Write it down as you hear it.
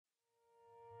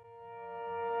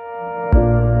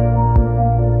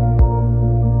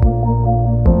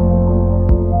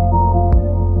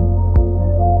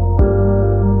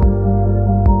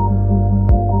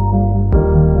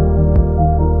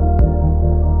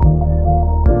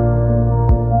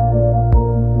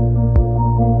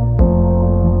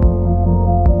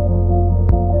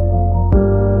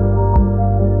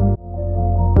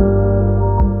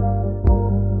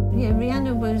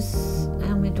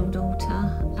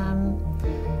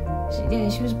Yeah,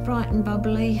 she was bright and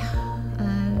bubbly,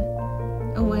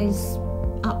 always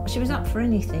up. She was up for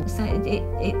anything. So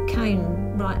it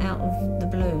came right out of the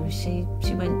blue. She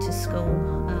went to school.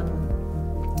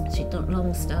 She'd not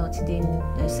long started in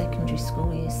secondary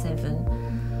school, year 7.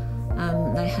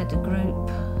 They had a group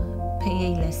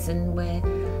PE lesson where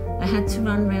they had to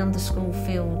run around the school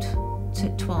field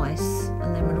twice,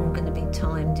 and they were all going to be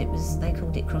timed. They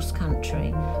called it cross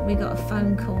country. We got a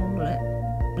phone call at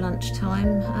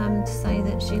lunchtime to say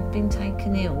that she'd been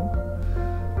taken ill.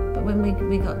 But when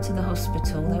we got to the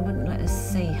hospital, they wouldn't let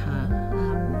us see her.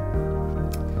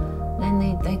 Then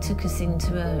they took us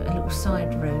into a little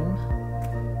side room,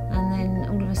 and then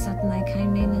all of a sudden they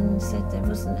came in and said there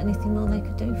wasn't anything more they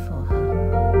could do for her.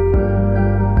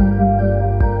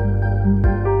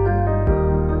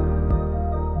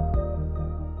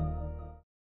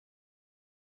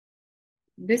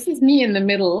 This is me in the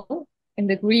middle, in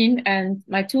the green, and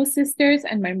my 2 sisters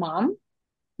and my mom.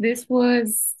 This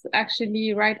was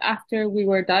actually right after we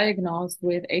were diagnosed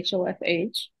with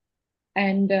HoFH.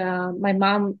 And my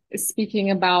mom is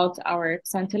speaking about our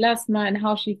xanthelasma and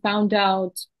how she found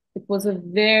out. It was a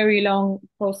very long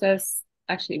process,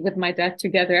 actually, with my dad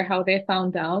together, how they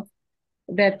found out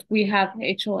that we have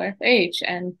HoFH.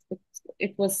 And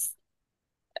it was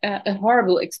a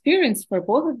horrible experience for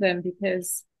both of them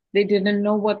because they didn't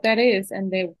know what that is.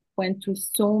 And they went to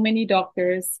so many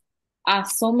doctors,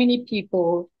 asked so many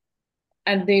people,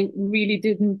 and they really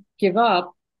didn't give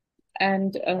up.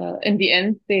 And in the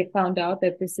end, they found out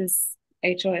that this is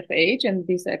HoFH and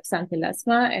this is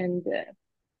xanthelasma. And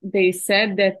they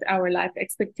said that our life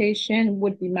expectation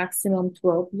would be maximum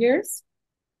 12 years.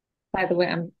 By the way,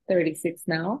 I'm 36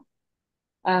 now.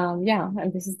 Yeah,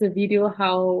 and this is the video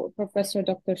how Professor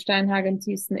Dr.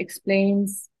 Steinhagen-Thiessen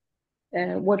explains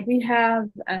what we have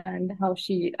and how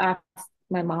she asked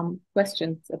my mom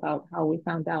questions about how we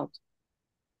found out.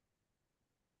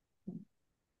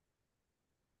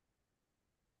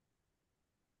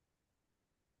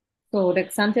 So the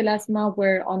xanthelasma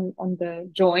were on the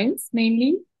joints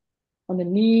mainly, on the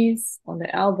knees, on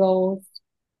the elbows,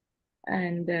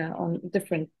 and on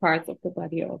different parts of the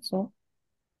body also.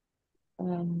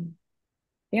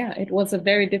 Yeah, it was a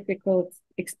very difficult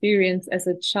experience as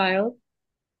a child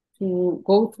to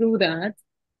go through that.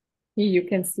 Here you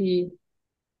can see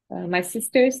my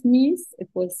sister's knees. It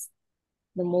was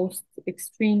the most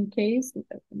extreme case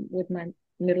with my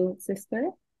middle sister.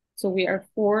 So we are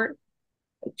 4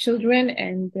 children,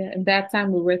 and at that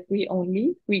time we were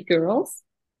 3 girls.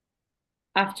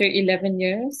 After 11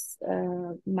 years,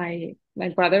 my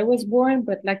brother was born,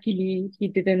 but luckily he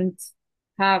didn't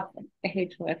have a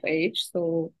HoFH.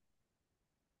 So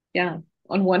yeah,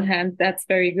 on one hand, that's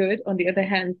very good. On the other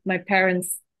hand, my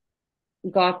parents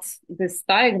got this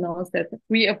diagnosed that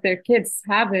 3 of their kids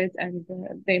have it, and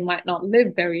they might not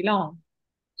live very long.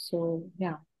 So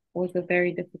yeah, it was a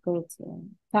very difficult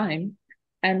time.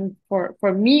 And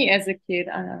for me as a kid,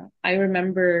 I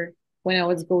remember when I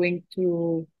was going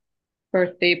to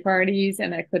birthday parties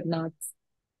and I could not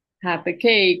have a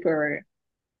cake or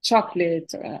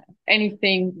chocolate or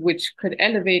anything which could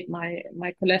elevate my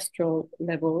cholesterol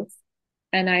levels.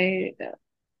 And I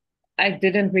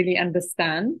didn't really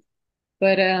understand,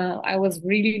 but I was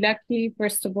really lucky,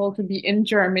 first of all, to be in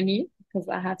Germany because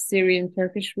I have Syrian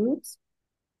Turkish roots.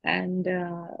 And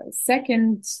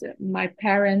second, my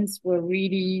parents were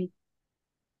really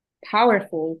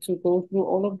powerful to go through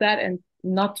all of that and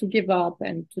not to give up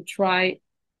and to try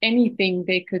anything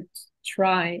they could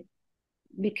try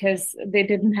because they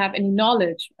didn't have any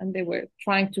knowledge and they were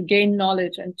trying to gain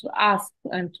knowledge and to ask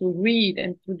and to read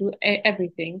and to do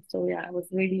everything. So yeah, I was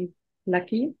really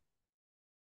lucky.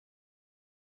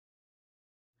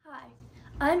 Hi,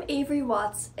 I'm Avery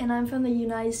Watts and I'm from the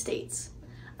United States.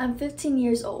 I'm 15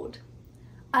 years old.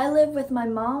 I live with my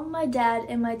mom, my dad,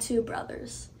 and my 2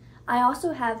 brothers. I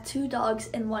also have 2 dogs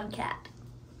and 1 cat.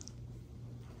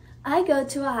 I go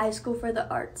to a high school for the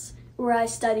arts, where I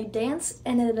study dance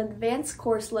and an advanced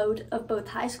course load of both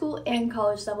high school and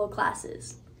college level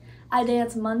classes. I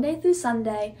dance Monday through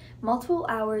Sunday, multiple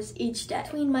hours each day.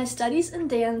 Between my studies and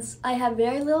dance, I have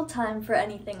very little time for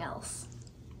anything else.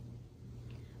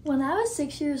 When I was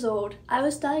 6 years old, I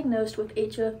was diagnosed with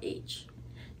HoFH.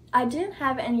 I didn't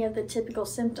have any of the typical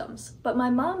symptoms, but my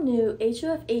mom knew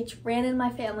HoFH ran in my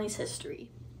family's history.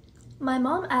 My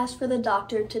mom asked for the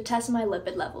doctor to test my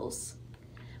lipid levels.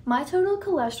 My total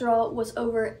cholesterol was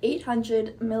over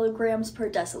 800 milligrams per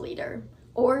deciliter,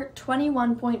 or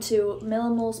 21.2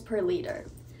 millimoles per liter.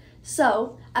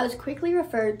 So, I was quickly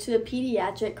referred to a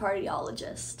pediatric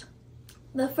cardiologist.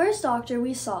 The first doctor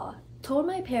we saw told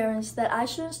my parents that I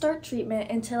shouldn't start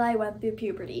treatment until I went through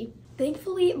puberty.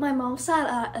 Thankfully, my mom sought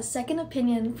out a second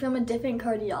opinion from a different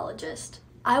cardiologist.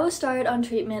 I was started on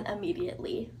treatment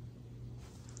immediately.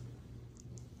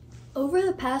 Over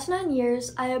the past 9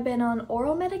 years, I have been on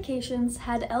oral medications,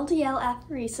 had LDL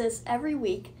apheresis every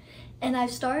week, and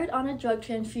I've started on a drug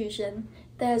transfusion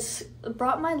that has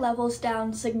brought my levels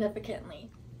down significantly.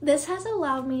 This has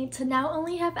allowed me to now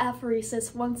only have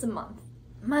apheresis once a month.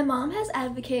 My mom has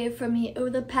advocated for me over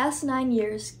the past 9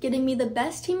 years, getting me the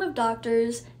best team of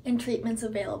doctors and treatments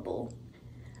available.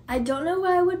 I don't know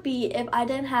where I would be if I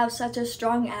didn't have such a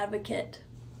strong advocate.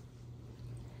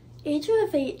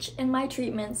 HoFH in my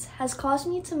treatments has caused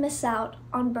me to miss out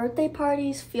on birthday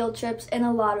parties, field trips, and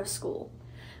a lot of school.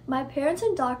 My parents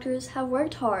and doctors have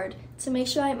worked hard to make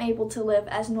sure I'm able to live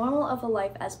as normal of a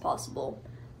life as possible.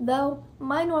 Though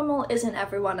my normal isn't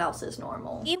everyone else's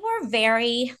normal. We were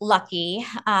very lucky.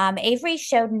 Avery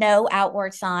showed no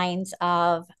outward signs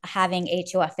of having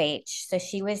HoFH. So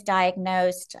she was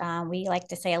diagnosed, we like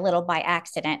to say a little by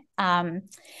accident.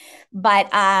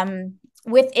 But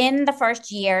within the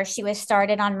first year, she was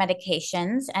started on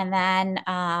medications, and then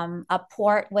a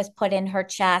port was put in her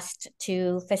chest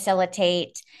to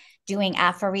facilitate doing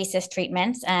apheresis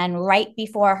treatments. And right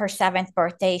before her 7th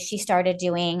birthday, she started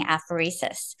doing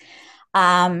apheresis.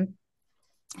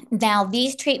 Now,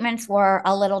 these treatments were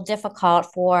a little difficult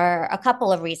for a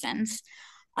couple of reasons.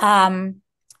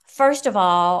 First of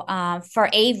all, for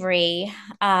Avery,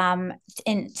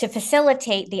 to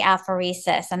facilitate the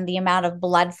apheresis and the amount of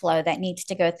blood flow that needs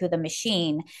to go through the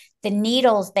machine, the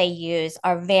needles they use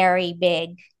are very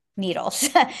big needles.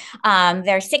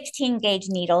 They're 16 gauge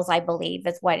needles, I believe,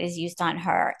 is what is used on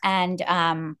her.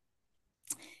 And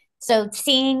so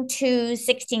seeing 2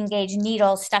 16 gauge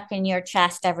needles stuck in your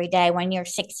chest every day when you're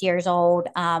 6 years old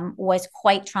was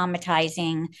quite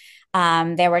traumatizing.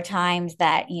 There were times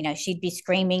that, she'd be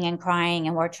screaming and crying,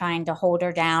 and we're trying to hold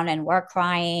her down, and we're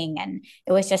crying, and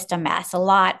it was just a mess.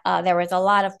 There was a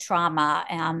lot of trauma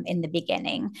in the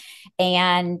beginning,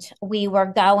 and we were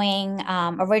going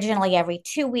originally every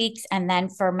 2 weeks, and then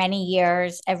for many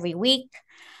years every week.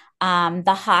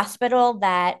 The hospital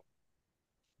that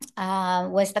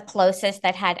was the closest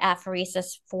that had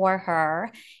apheresis for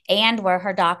her, and where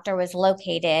her doctor was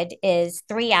located, is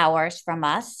 3 hours from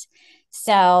us.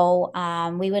 So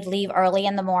we would leave early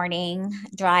in the morning,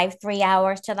 drive 3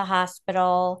 hours to the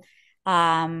hospital,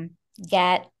 do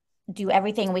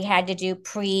everything we had to do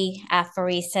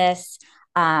pre-apheresis,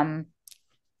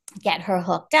 get her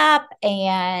hooked up.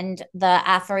 And the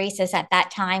apheresis at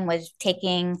that time was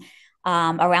taking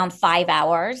around 5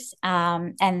 hours.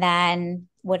 And then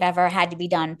whatever had to be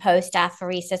done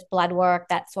post-apheresis, blood work,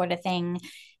 that sort of thing.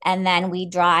 And then we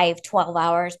drive 12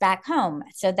 hours back home.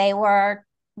 So they were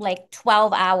like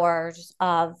 12 hours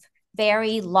of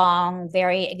very long,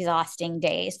 very exhausting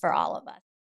days for all of us.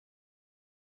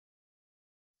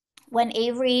 When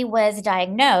Avery was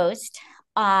diagnosed,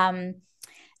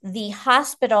 the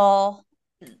hospital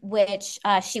which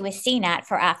she was seen at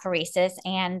for apheresis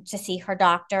and to see her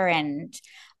doctor and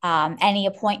any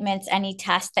appointments, any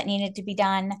tests that needed to be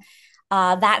done,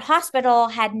 that hospital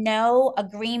had no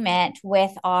agreement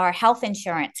with our health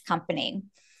insurance company.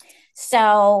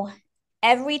 So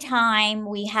every time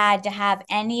we had to have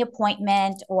any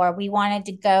appointment or we wanted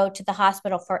to go to the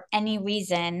hospital for any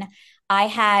reason, I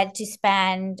had to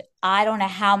spend, I don't know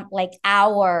how, like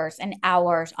hours and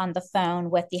hours on the phone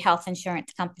with the health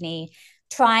insurance company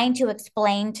trying to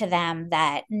explain to them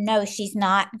that, no, she's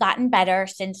not gotten better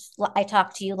since I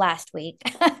talked to you last week.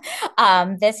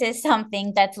 This is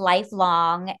something that's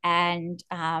lifelong, and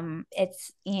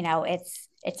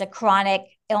it's a chronic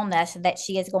illness that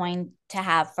she is going to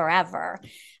have forever.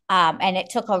 And it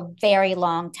took a very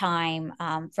long time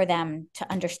for them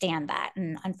to understand that.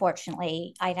 And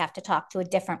unfortunately, I'd have to talk to a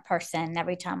different person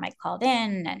every time I called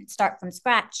in and start from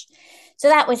scratch. So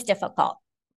that was difficult.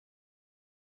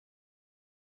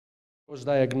 I was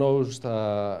diagnosed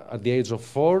at the age of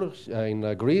 4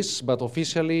 in Greece, but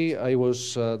officially I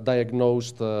was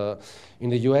diagnosed in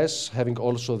the US, having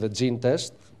also the gene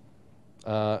test.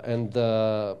 And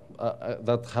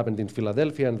that happened in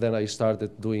Philadelphia, and then I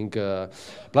started doing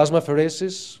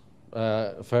plasmapheresis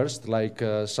first, like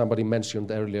somebody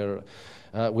mentioned earlier.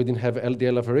 We didn't have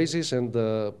LDL apheresis, and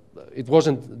it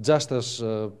wasn't just as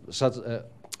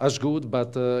good,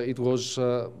 but it was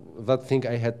that thing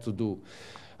I had to do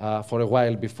for a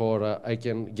while before I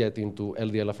can get into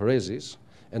LDL apheresis,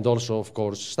 and also, of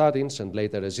course, statins and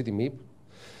later ezetimibe.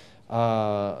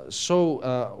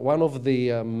 One of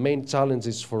the main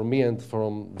challenges for me and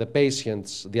from the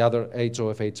patients, the other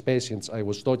HoFH patients I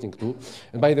was talking to,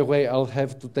 and by the way, I'll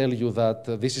have to tell you that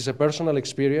this is a personal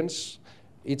experience.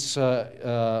 Each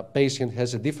patient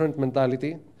has a different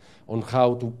mentality on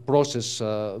how to process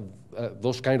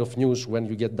those kind of news when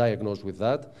you get diagnosed with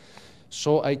that.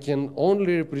 So I can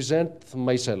only represent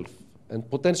myself and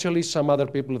potentially some other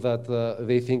people that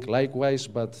they think likewise,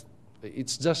 but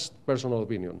it's just personal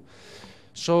opinion.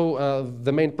 So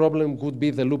the main problem would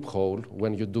be the loophole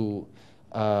when you do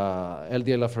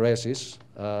LDL apheresis.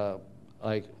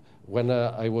 When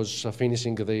I was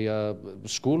finishing the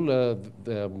school,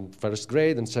 the first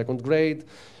grade and second grade,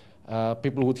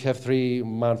 people would have 3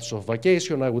 months of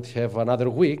vacation. I would have another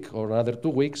week or another 2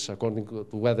 weeks, according to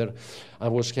whether I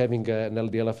was having an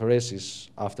LDL apheresis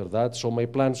after that. So my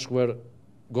plans were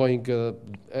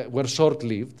were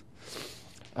short-lived.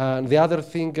 And the other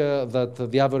thing that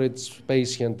the average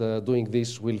patient doing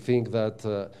this will think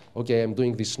that, okay, I'm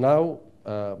doing this now.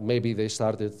 Maybe they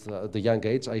started at a young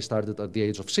age. I started at the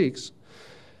age of 6,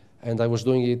 and I was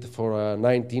doing it for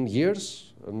 19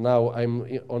 years. Now I'm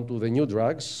onto the new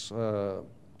drugs that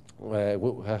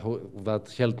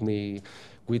helped me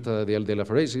with the LDL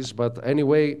apheresis. But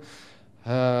anyway,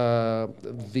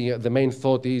 the main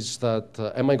thought is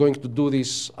that, am I going to do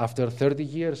this after 30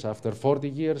 years, after 40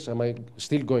 years? Am I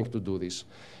still going to do this?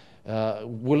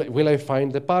 Will I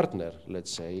find a partner,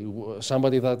 let's say,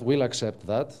 somebody that will accept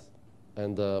that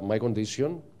and my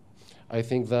condition? I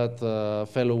think that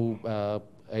fellow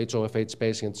HoFH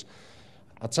patients,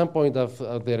 at some point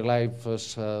of their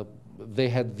lives, they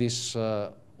had these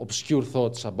obscure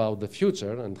thoughts about the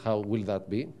future and how will that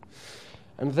be.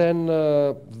 And then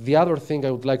the other thing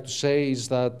I would like to say is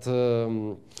that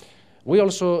we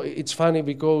also, it's funny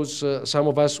because some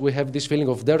of us, we have this feeling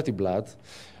of dirty blood.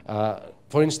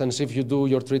 For instance, if you do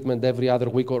your treatment every other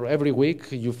week or every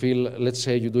week, you feel, let's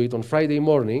say you do it on Friday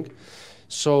morning.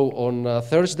 So on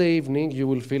Thursday evening, you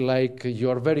will feel like you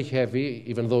are very heavy,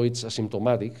 even though it's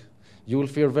asymptomatic. You will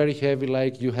feel very heavy,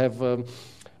 like you have,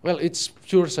 well, it's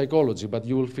pure psychology, but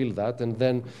you will feel that. And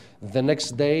then the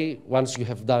next day, once you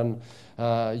have done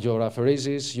your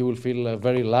apheresis, you will feel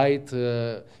very light.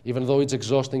 Even though it's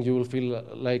exhausting, you will feel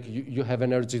like you have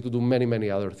energy to do many, many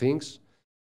other things.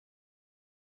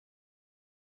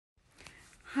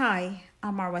 Hi,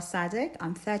 I'm Marwa Sadek.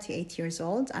 I'm 38 years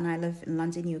old and I live in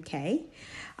London, UK.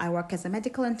 I work as a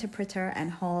medical interpreter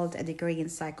and hold a degree in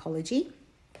psychology.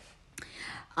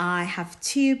 I have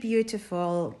 2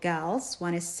 beautiful girls.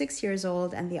 One is 6 years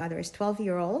old and the other is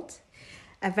 12-year-old.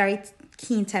 A very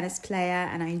keen tennis player,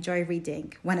 and I enjoy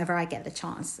reading whenever I get the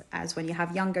chance. As when you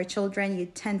have younger children, you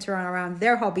tend to run around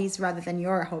their hobbies rather than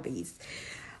your hobbies.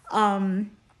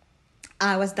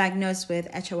 I was diagnosed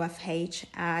with HoFH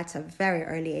at a very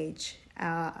early age.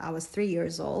 I was 3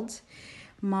 years old.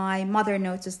 My mother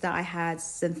noticed that I had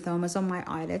xanthomas on my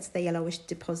eyelids, the yellowish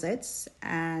deposits,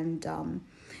 and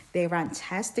they ran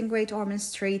tests in Great Ormond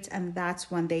Street, and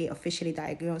that's when they officially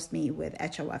diagnosed me with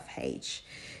HoFH.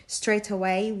 Straight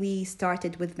away, we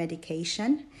started with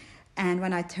medication, and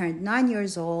when I turned 9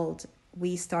 years old,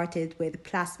 we started with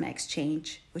plasma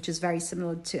exchange, which is very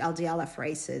similar to LDL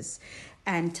apheresis.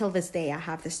 And till this day, I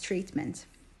have this treatment.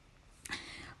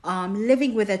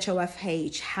 Living with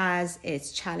HoFH has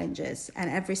its challenges, and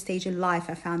every stage in life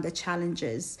I found the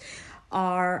challenges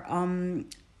are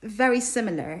very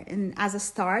similar. And as a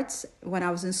start, when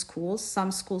I was in school,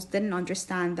 some schools didn't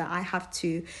understand that I have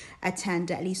to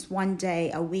attend at least 1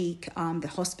 day a week the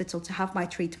hospital to have my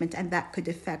treatment, and that could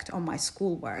affect on my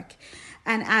schoolwork.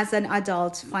 And as an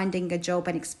adult, finding a job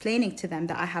and explaining to them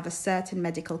that I have a certain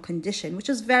medical condition, which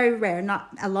is very rare, not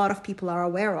a lot of people are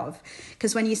aware of.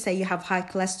 Because when you say you have high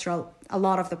cholesterol, a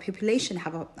lot of the population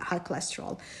have a high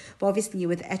cholesterol. But obviously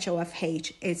with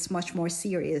HoFH, it's much more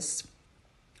serious.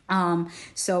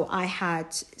 So I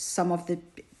had some of the,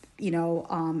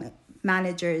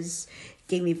 managers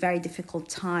gave me very difficult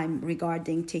time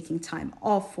regarding taking time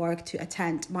off work to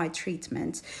attend my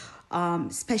treatment.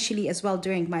 Especially as well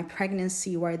during my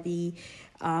pregnancy, where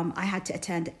I had to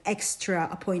attend extra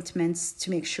appointments to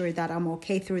make sure that I'm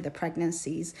okay through the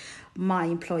pregnancies. My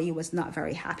employee was not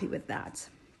very happy with that.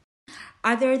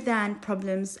 Other than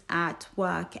problems at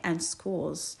work and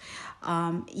schools,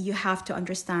 you have to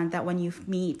understand that when you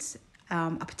meet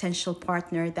a potential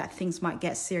partner, that things might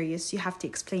get serious. You have to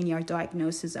explain your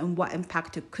diagnosis and what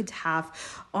impact it could have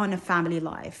on a family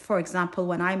life. For example,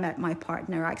 when I met my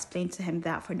partner, I explained to him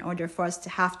that in order for us to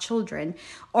have children,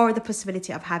 or the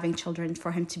possibility of having children,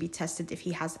 for him to be tested if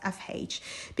he has FH,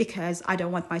 because I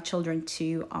don't want my children to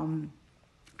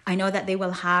I know that they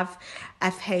will have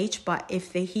FH, but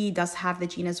if he does have the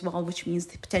gene as well, which means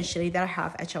potentially they'll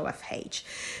have HoFH.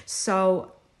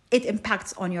 So it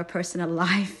impacts on your personal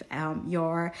life,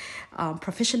 your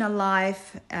professional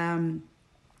life, and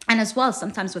as well,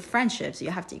 sometimes with friendships, you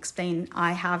have to explain,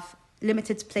 I have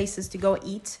limited places to go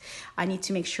eat. I need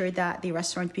to make sure that the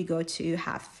restaurant we go to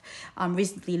have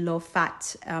reasonably low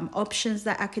fat options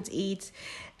that I could eat.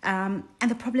 And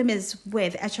the problem is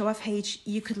with HoFH,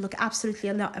 you could look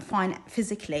absolutely fine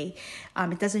physically.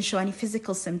 It doesn't show any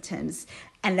physical symptoms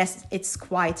unless it's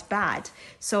quite bad.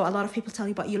 So a lot of people tell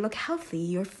you, but you look healthy,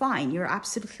 you're fine, you're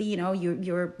absolutely,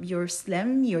 you're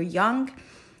slim, you're young.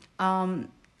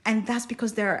 And that's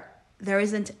because there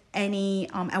isn't any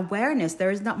awareness.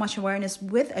 There is not much awareness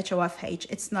with HoFH.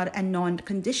 It's not a known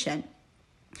condition.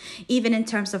 Even in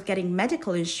terms of getting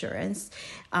medical insurance,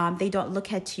 they don't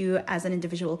look at you as an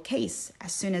individual case.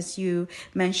 As soon as you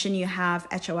mention you have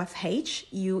HoFH,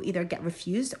 you either get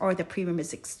refused or the premium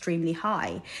is extremely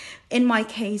high. In my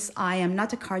case, I am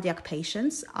not a cardiac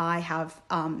patient. I have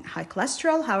high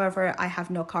cholesterol. However, I have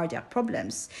no cardiac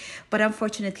problems. But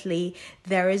unfortunately,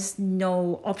 there is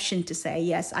no option to say,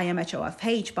 yes, I am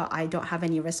HoFH, but I don't have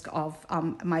any risk of,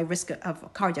 my risk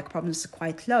of cardiac problems is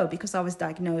quite low because I was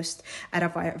diagnosed at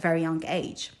a very young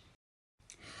age.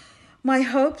 My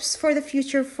hopes for the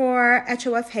future for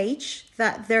HoFH,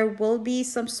 that there will be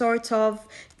some sort of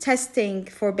testing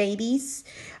for babies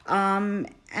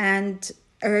and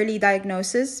early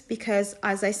diagnosis, because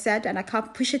as I said, and I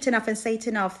can't push it enough and say it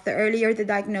enough, the earlier the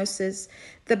diagnosis,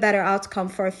 the better outcome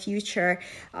for a future,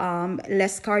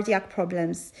 less cardiac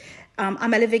problems.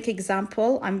 I'm a living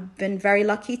example. I've been very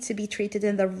lucky to be treated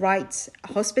in the right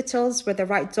hospitals with the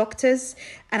right doctors.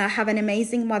 And I have an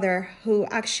amazing mother who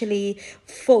actually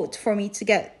fought for me to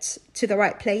get to the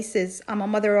right places. I'm a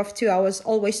mother of two. I was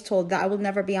always told that I will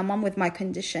never be a mom with my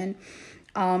condition.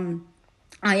 I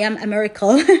am a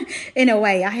miracle in a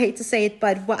way. I hate to say it,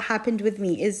 but what happened with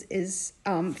me is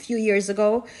a few years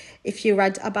ago, if you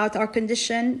read about our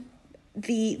condition,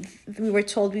 we were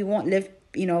told we won't live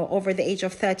over the age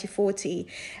of 30, 40.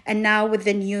 And now with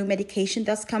the new medication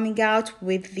that's coming out,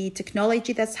 with the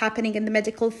technology that's happening in the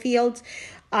medical field,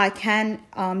 I can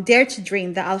dare to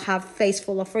dream that I'll have a face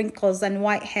full of wrinkles and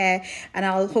white hair, and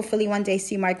I'll hopefully one day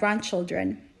see my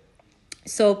grandchildren.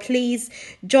 So please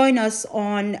join us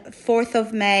on 4th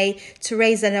of May to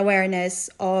raise an awareness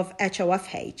of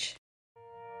HoFH.